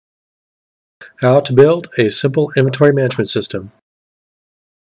How to build a simple inventory management system.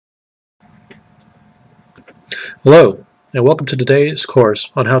 Hello, and welcome to today's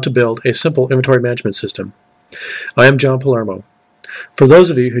course on how to build a simple inventory management system. I am John Palermo. For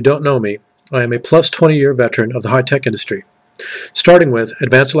those of you who don't know me, I am a plus 20-year veteran of the high-tech industry, starting with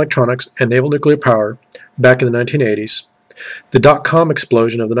advanced electronics and naval nuclear power back in the 1980s, the dot-com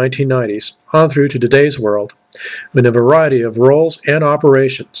explosion of the 1990s, on through to today's world, in a variety of roles and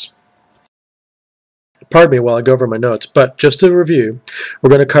operations. Pardon me while I go over my notes, but just to review, we're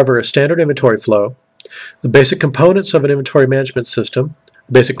going to cover a standard inventory flow, the basic components of an inventory management system,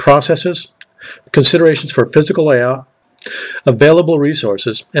 basic processes, considerations for physical layout, available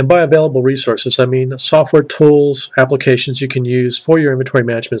resources, and by available resources I mean software tools, applications you can use for your inventory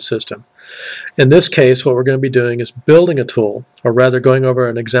management system. In this case, what we're going to be doing is building a tool, or rather going over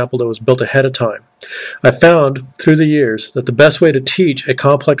an example that was built ahead of time. I found through the years that the best way to teach a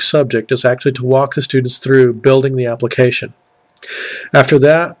complex subject is actually to walk the students through building the application. After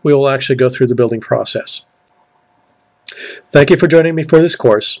that, we will actually go through the building process. Thank you for joining me for this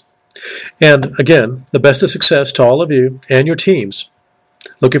course. And again, the best of success to all of you and your teams.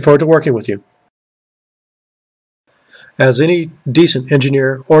 Looking forward to working with you. As any decent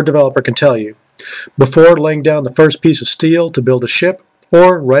engineer or developer can tell you, before laying down the first piece of steel to build a ship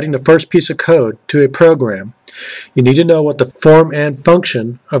or writing the first piece of code to a program, you need to know what the form and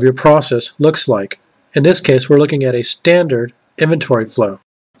function of your process looks like. In this case, we're looking at a standard inventory flow.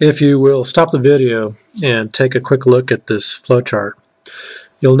 If you will stop the video and take a quick look at this flowchart,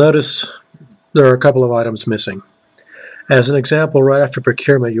 you'll notice there are a couple of items missing. As an example, right after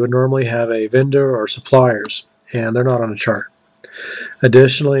procurement, you would normally have a vendor or suppliers, and they're not on a chart.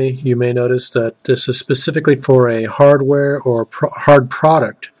 Additionally, you may notice that this is specifically for a hardware or hard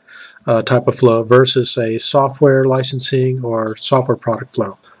product type of flow versus a software licensing or software product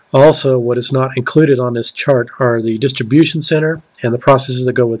flow. Also, what is not included on this chart are the distribution center and the processes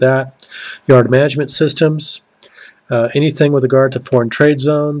that go with that, yard management systems, anything with regard to foreign trade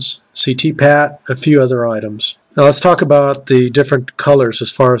zones, CT-PAT, a few other items. Now let's talk about the different colors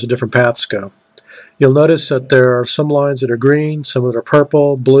as far as the different paths go. You'll notice that there are some lines that are green, some that are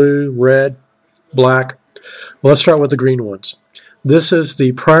purple, blue, red, black. Well, let's start with the green ones. This is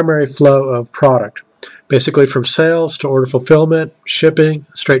the primary flow of product, basically from sales to order fulfillment, shipping,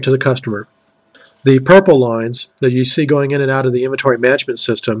 straight to the customer. The purple lines that you see going in and out of the inventory management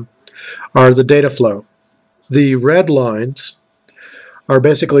system are the data flow. The red lines are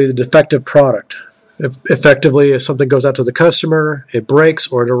basically the defective product. Effectively, if something goes out to the customer, it breaks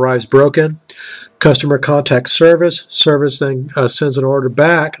or it arrives broken, customer contacts service, service then sends an order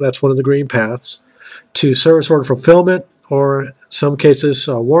back, that's one of the green paths, to service order fulfillment, or in some cases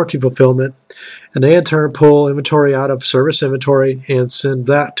warranty fulfillment, and they in turn pull inventory out of service inventory and send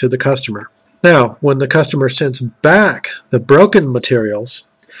that to the customer. Now, when the customer sends back the broken materials,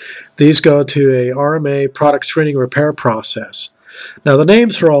 these go to a RMA, product screening repair process. Now, the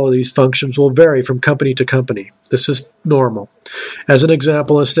names for all of these functions will vary from company to company. This is normal. As an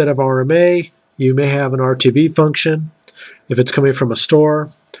example, instead of RMA, you may have an RTV function if it's coming from a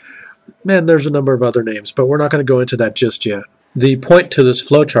store. And there's a number of other names, but we're not going to go into that just yet. The point to this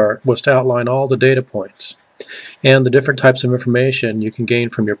flowchart was to outline all the data points and the different types of information you can gain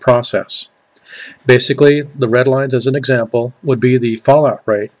from your process. Basically, the red lines, as an example, would be the fallout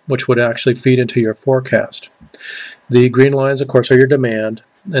rate, which would actually feed into your forecast. The green lines, of course, are your demand,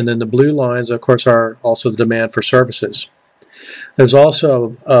 and then the blue lines, of course, are also the demand for services. There's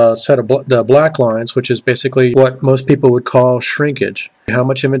also a set of the black lines, which is basically what most people would call shrinkage. How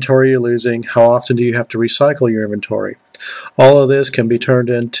much inventory you're losing, how often do you have to recycle your inventory. All of this can be turned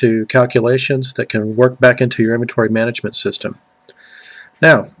into calculations that can work back into your inventory management system.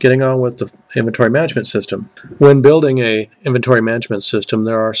 Now, getting on with the inventory management system. When building an inventory management system,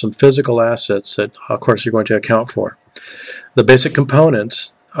 there are some physical assets that, of course, you're going to account for. The basic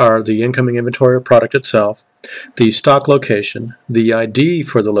components are the incoming inventory or product itself, the stock location, the ID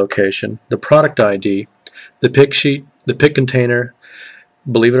for the location, the product ID, the pick sheet, the pick container,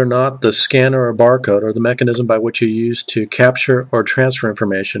 believe it or not, the scanner or barcode, or the mechanism by which you use to capture or transfer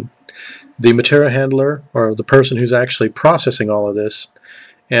information, the material handler, or the person who's actually processing all of this,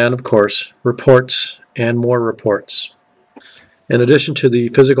 and of course, reports and more reports. In addition to the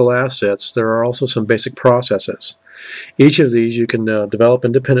physical assets, there are also some basic processes. Each of these you can develop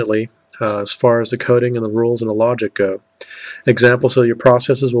independently as far as the coding and the rules and the logic go. Examples of your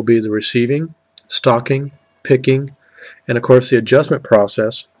processes will be the receiving, stocking, picking, and of course the adjustment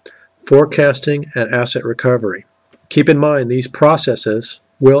process, forecasting, and asset recovery. Keep in mind these processes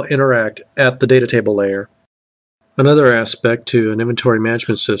will interact at the data table layer. Another aspect to an inventory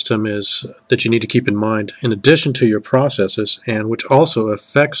management system is that you need to keep in mind, in addition to your processes, and which also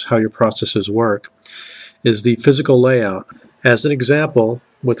affects how your processes work, is the physical layout. As an example,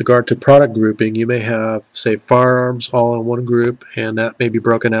 with regard to product grouping, you may have, say, firearms all in one group, and that may be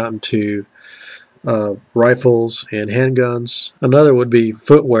broken out into rifles and handguns. Another would be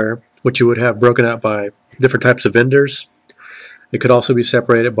footwear, which you would have broken out by different types of vendors. It could also be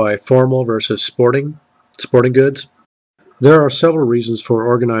separated by formal versus sporting goods. There are several reasons for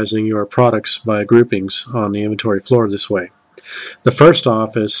organizing your products by groupings on the inventory floor this way. The first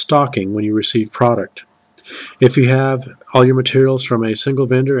off is stocking when you receive product. If you have all your materials from a single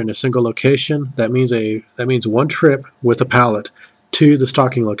vendor in a single location, that means one trip with a pallet to the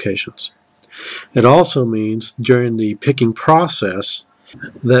stocking locations. It also means during the picking process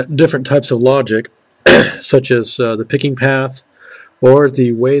that different types of logic, such as the picking path or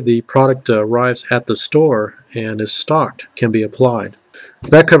the way the product arrives at the store and is stocked, can be applied.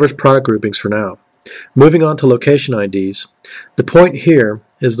 That covers product groupings for now. Moving on to location IDs, the point here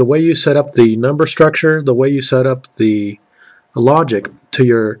is the way you set up the number structure, the way you set up the logic to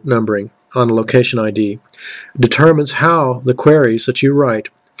your numbering on a location ID determines how the queries that you write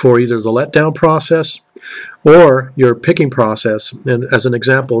for either the letdown process or your picking process, and as an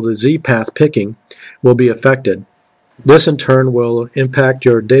example, the Z-path picking, will be affected. This in turn will impact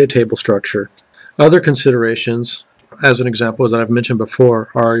your data table structure. Other considerations, as an example that I've mentioned before,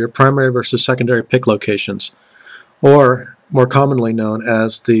 are your primary versus secondary pick locations, or more commonly known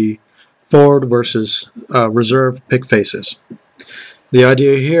as the forward versus reserve pick faces. The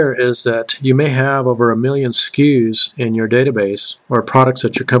idea here is that you may have over 1 million SKUs in your database or products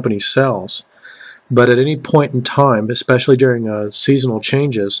that your company sells, but at any point in time, especially during seasonal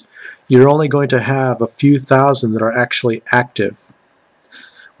changes, you're only going to have a few thousand that are actually active.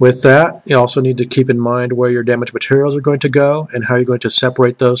 With that, you also need to keep in mind where your damaged materials are going to go and how you're going to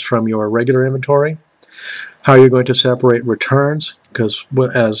separate those from your regular inventory, how you're going to separate returns, because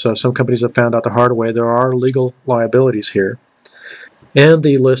as some companies have found out the hard way, there are legal liabilities here. And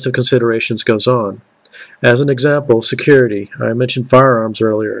the list of considerations goes on. As an example, security. I mentioned firearms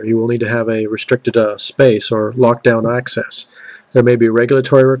earlier. You will need to have a restricted space or lockdown access. There may be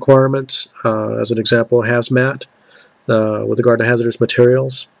regulatory requirements, as an example, hazmat, with regard to hazardous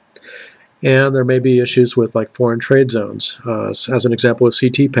materials. And there may be issues with like foreign trade zones. As an example with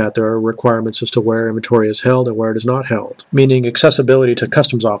CTPAT, there are requirements as to where inventory is held and where it is not held, meaning accessibility to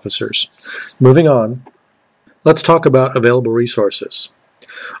customs officers. Moving on, let's talk about available resources.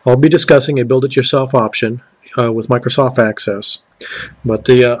 I'll be discussing a build-it-yourself option with Microsoft Access, but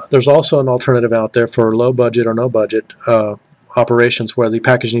there's also an alternative out there for low budget or no budget operations where the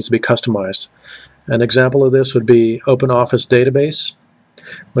package needs to be customized. An example of this would be OpenOffice Database,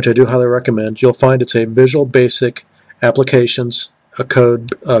 which I do highly recommend. You'll find it's a Visual Basic Applications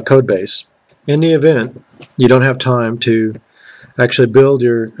code base. In the event you don't have time to actually build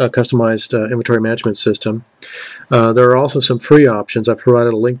your customized inventory management system, there are also some free options I've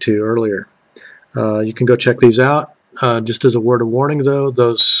provided a link to earlier. You can go check these out. Just as a word of warning, though,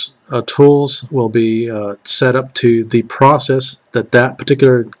 those tools will be set up to the process that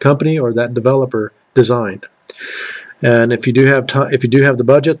particular company or that developer designed. And if you do have the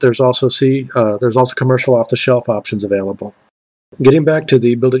budget, there's also commercial off-the-shelf options available. Getting back to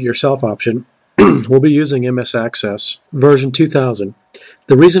the build-it-yourself option, we'll be using MS Access version 2000.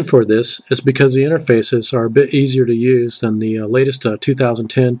 The reason for this is because the interfaces are a bit easier to use than the latest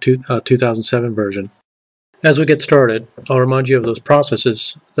 2010-2007 version. As we get started, I'll remind you of those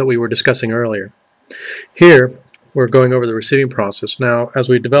processes that we were discussing earlier. Here, we're going over the receiving process. Now, as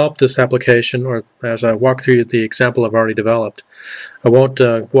we develop this application, or as I walk through the example I've already developed, I won't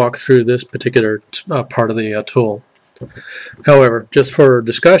walk through this particular part of the tool. However, just for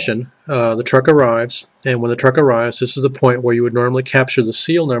discussion, the truck arrives, and when the truck arrives, this is the point where you would normally capture the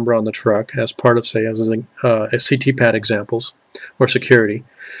serial number on the truck as part of, say, as CTPAT examples, or security,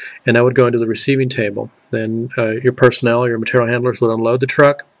 and that would go into the receiving table. Then your personnel, your material handlers would unload the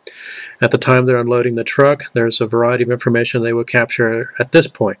truck. At the time they're unloading the truck, there's a variety of information they would capture at this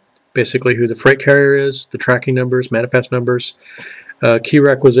point. Basically who the freight carrier is, the tracking numbers, manifest numbers, key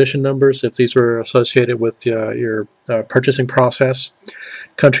requisition numbers if these were associated with your purchasing process,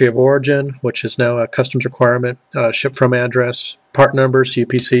 country of origin, which is now a customs requirement, ship from address, part numbers,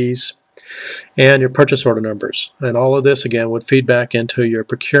 UPCs, and your purchase order numbers. And all of this, again, would feed back into your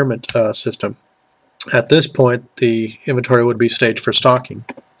procurement system. At this point, the inventory would be staged for stocking.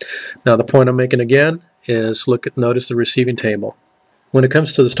 Now, the point I'm making again is notice the receiving table. When it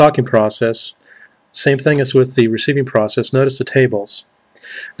comes to the stocking process, same thing as with the receiving process, notice the tables.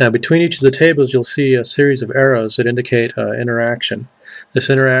 Now between each of the tables you'll see a series of arrows that indicate interaction. This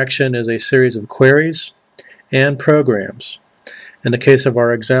interaction is a series of queries and programs. In the case of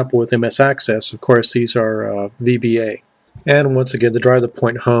our example with MS Access, of course, these are VBA. And once again, to drive the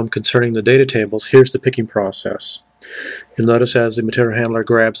point home concerning the data tables, here's the picking process. You'll notice as the material handler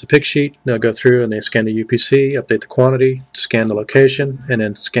grabs the pick sheet, they'll go through and they scan the UPC, update the quantity, scan the location, and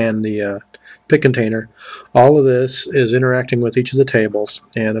then scan the pick container. All of this is interacting with each of the tables,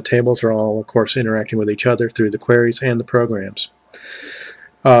 and the tables are all, of course, interacting with each other through the queries and the programs.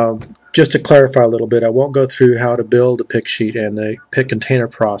 Just to clarify a little bit, I won't go through how to build a pick sheet and the pick container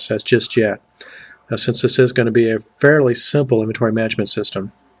process just yet, since this is going to be a fairly simple inventory management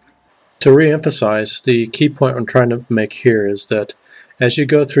system. To re-emphasize, the key point I'm trying to make here is that as you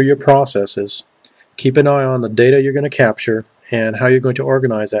go through your processes, keep an eye on the data you're going to capture and how you're going to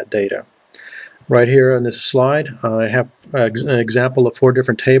organize that data. Right here on this slide, I have an example of 4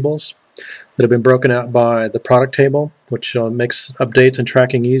 different tables that have been broken out by the product table, which makes updates and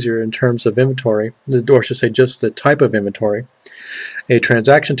tracking easier in terms of inventory, or I should say just the type of inventory. A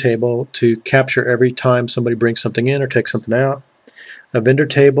transaction table to capture every time somebody brings something in or takes something out. A vendor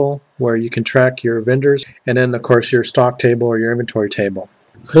table where you can track your vendors, and then of course your stock table or your inventory table.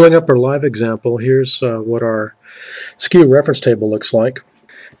 Pulling up our live example, here's what our SKU reference table looks like.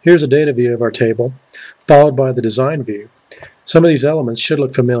 Here's a data view of our table, followed by the design view. Some of these elements should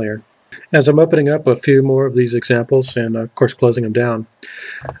look familiar. As I'm opening up a few more of these examples and of course closing them down,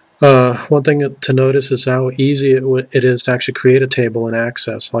 one thing to notice is how easy it is to actually create a table in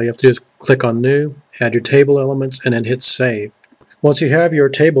Access. All you have to do is click on New, add your table elements, and then hit Save. Once you have your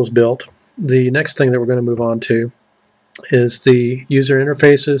tables built, the next thing that we're going to move on to is the user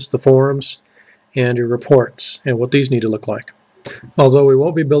interfaces, the forms, and your reports, and what these need to look like. Although we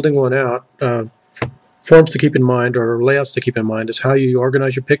won't be building one out, forms to keep in mind, or layouts to keep in mind, is how you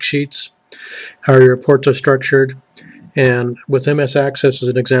organize your pick sheets, how your reports are structured, and with MS Access as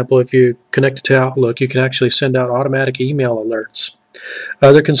an example, if you connect it to Outlook, you can actually send out automatic email alerts.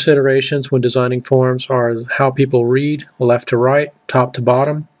 Other considerations when designing forms are how people read, left to right, top to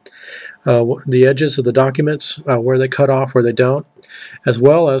bottom, the edges of the documents, where they cut off, where they don't, as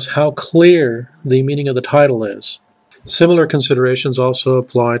well as how clear the meaning of the title is. Similar considerations also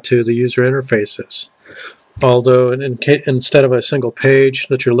apply to the user interfaces. Although instead of a single page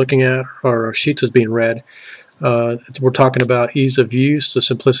that you're looking at or a sheet that's being read, we're talking about ease of use, the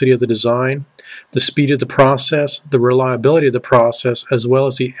simplicity of the design, the speed of the process, the reliability of the process, as well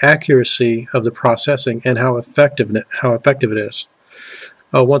as the accuracy of the processing and how effective it is.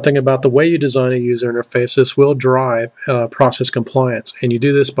 One thing about the way you design a user interface, this will drive process compliance, and you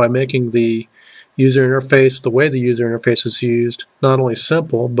do this by making the user interface, the way the user interface is used, not only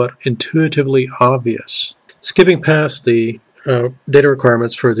simple but intuitively obvious. Skipping past the data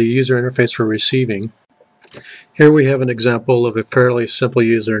requirements for the user interface for receiving, here we have an example of a fairly simple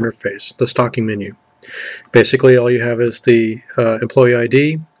user interface, the stocking menu. Basically all you have is the employee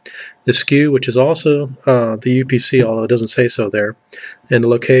ID, the SKU, which is also the UPC, although it doesn't say so there, and the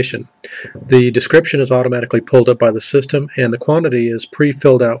location. The description is automatically pulled up by the system, and the quantity is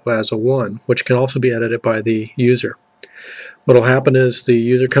pre-filled out as a 1, which can also be edited by the user. What will happen is the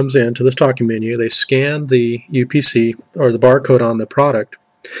user comes into the stocking menu, they scan the UPC or the barcode on the product,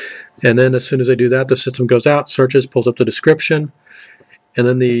 and then as soon as they do that, the system goes out, searches, pulls up the description, and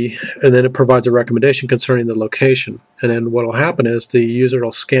then it provides a recommendation concerning the location. And then what will happen is the user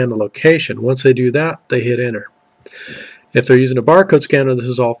will scan the location. Once they do that, they hit enter. If they're using a barcode scanner, this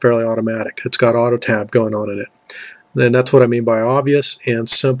is all fairly automatic. It's got auto tab going on in it. And that's what I mean by obvious and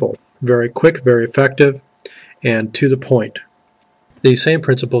simple. Very quick, very effective, and to the point. These same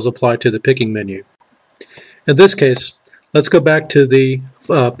principles apply to the picking menu. In this case, let's go back to the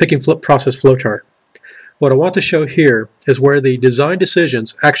picking process flowchart. What I want to show here is where the design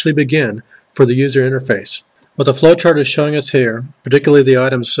decisions actually begin for the user interface. What the flowchart is showing us here, particularly the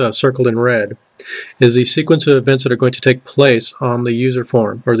items circled in red, is the sequence of events that are going to take place on the user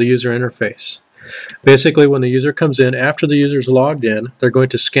form or the user interface. Basically, when the user comes in, after the user is logged in, they're going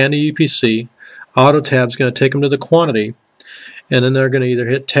to scan the UPC, auto tab is going to take them to the quantity, and then they're going to either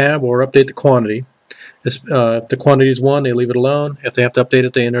hit tab or update the quantity. If the quantity is 1, they leave it alone. If they have to update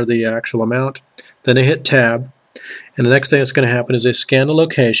it, they enter the actual amount. Then they hit tab, and the next thing that's going to happen is they scan the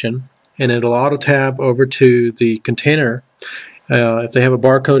location, and it'll auto tab over to the container. If they have a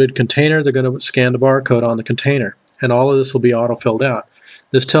barcoded container, they're going to scan the barcode on the container, and all of this will be auto filled out.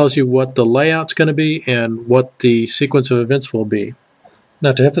 This tells you what the layout's going to be and what the sequence of events will be.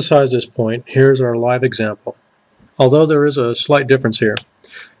 Now, to emphasize this point, here's our live example. Although there is a slight difference here.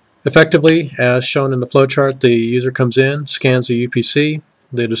 Effectively, as shown in the flowchart, the user comes in, scans the UPC,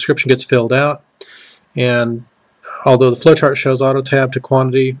 the description gets filled out, and although the flowchart shows auto tab to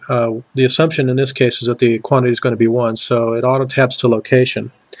quantity, the assumption in this case is that the quantity is going to be 1, so it auto tabs to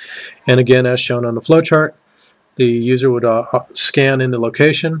location. And again, as shown on the flowchart, the user would scan in the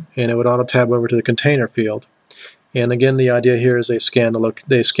location, and it would auto tab over to the container field. And again, the idea here is they scan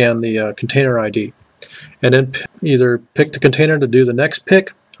the container ID, and then either pick the container to do the next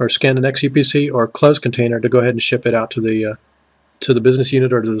pick, or scan the next UPC, or close container to go ahead and ship it out to the business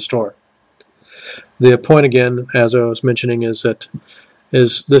unit or to the store. The point again, as I was mentioning, is that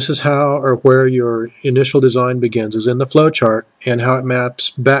this is how or where your initial design begins, is in the flowchart, and how it maps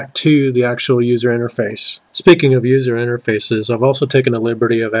back to the actual user interface. Speaking of user interfaces, I've also taken the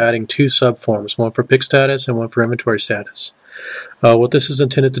liberty of adding 2 subforms, one for pick status and one for inventory status. What this is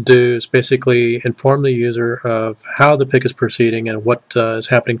intended to do is basically inform the user of how the pick is proceeding and what is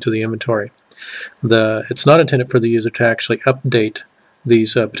happening to the inventory. It's not intended for the user to actually update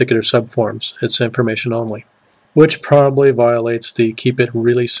these particular subforms. It's information only, which probably violates the keep it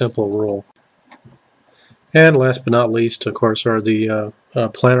really simple rule. And last but not least, of course, are the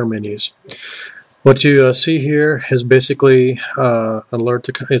planner menus. What you see here is basically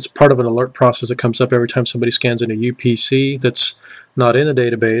it's part of an alert process that comes up every time somebody scans in a UPC that's not in a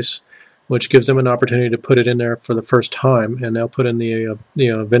database, which gives them an opportunity to put it in there for the first time, and they'll put in the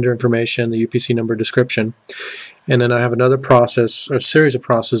vendor information, the UPC number, description. And then I have another process, a series of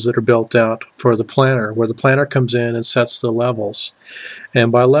processes that are built out for the planner, where the planner comes in and sets the levels.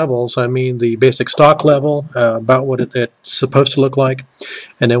 And by levels, I mean the basic stock level, about what it's supposed to look like,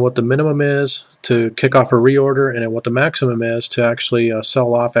 and then what the minimum is to kick off a reorder, and then what the maximum is to actually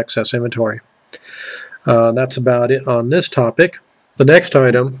sell off excess inventory. That's about it on this topic. The next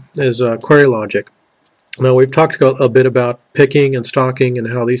item is query logic. Now, we've talked a bit about picking and stocking and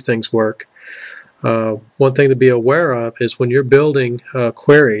how these things work. One thing to be aware of is when you're building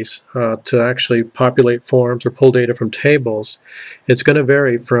queries to actually populate forms or pull data from tables, it's going to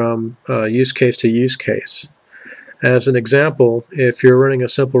vary from use case to use case. As an example, if you're running a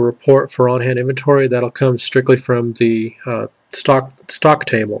simple report for on-hand inventory, that'll come strictly from the stock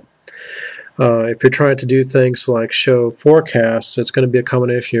table. If you're trying to do things like show forecasts, it's going to be a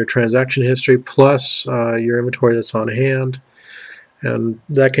combination of your transaction history plus your inventory that's on hand. And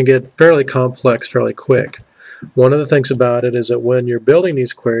that can get fairly complex fairly quick. One of the things about it is that when you're building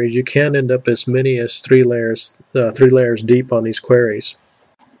these queries, you can end up as many as 3 layers deep on these queries.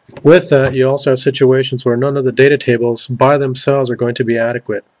 With that, you also have situations where none of the data tables by themselves are going to be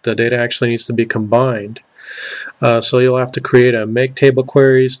adequate. The data actually needs to be combined. So you'll have to create a make table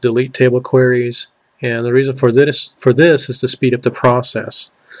queries, delete table queries, and the reason for this is to speed up the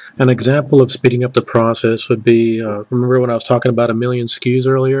process. An example of speeding up the process would be, remember when I was talking about 1 million SKUs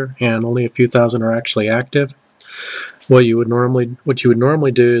earlier and only a few thousand are actually active? What you would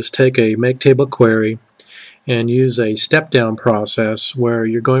normally do is take a make table query and use a step down process where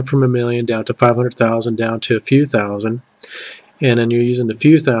you're going from 1 million down to 500,000 down to a few thousand, and then you're using the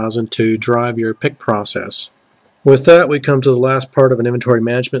few thousand to drive your pick process. With that, we come to the last part of an inventory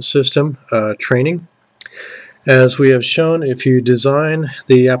management system, training. As we have shown, if you design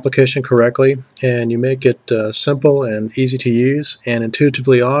the application correctly and you make it simple and easy to use and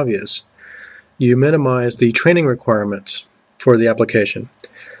intuitively obvious, you minimize the training requirements for the application.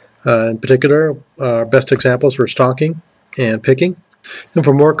 In particular, our best examples were stocking and picking. And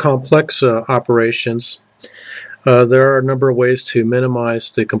for more complex operations, there are a number of ways to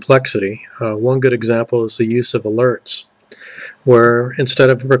minimize the complexity. One good example is the use of alerts, where instead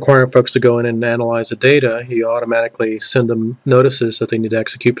of requiring folks to go in and analyze the data, you automatically send them notices that they need to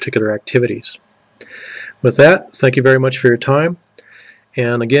execute particular activities. With that, thank you very much for your time.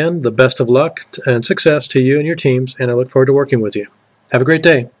 And again, the best of luck and success to you and your teams, and I look forward to working with you. Have a great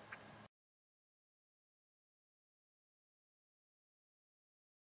day.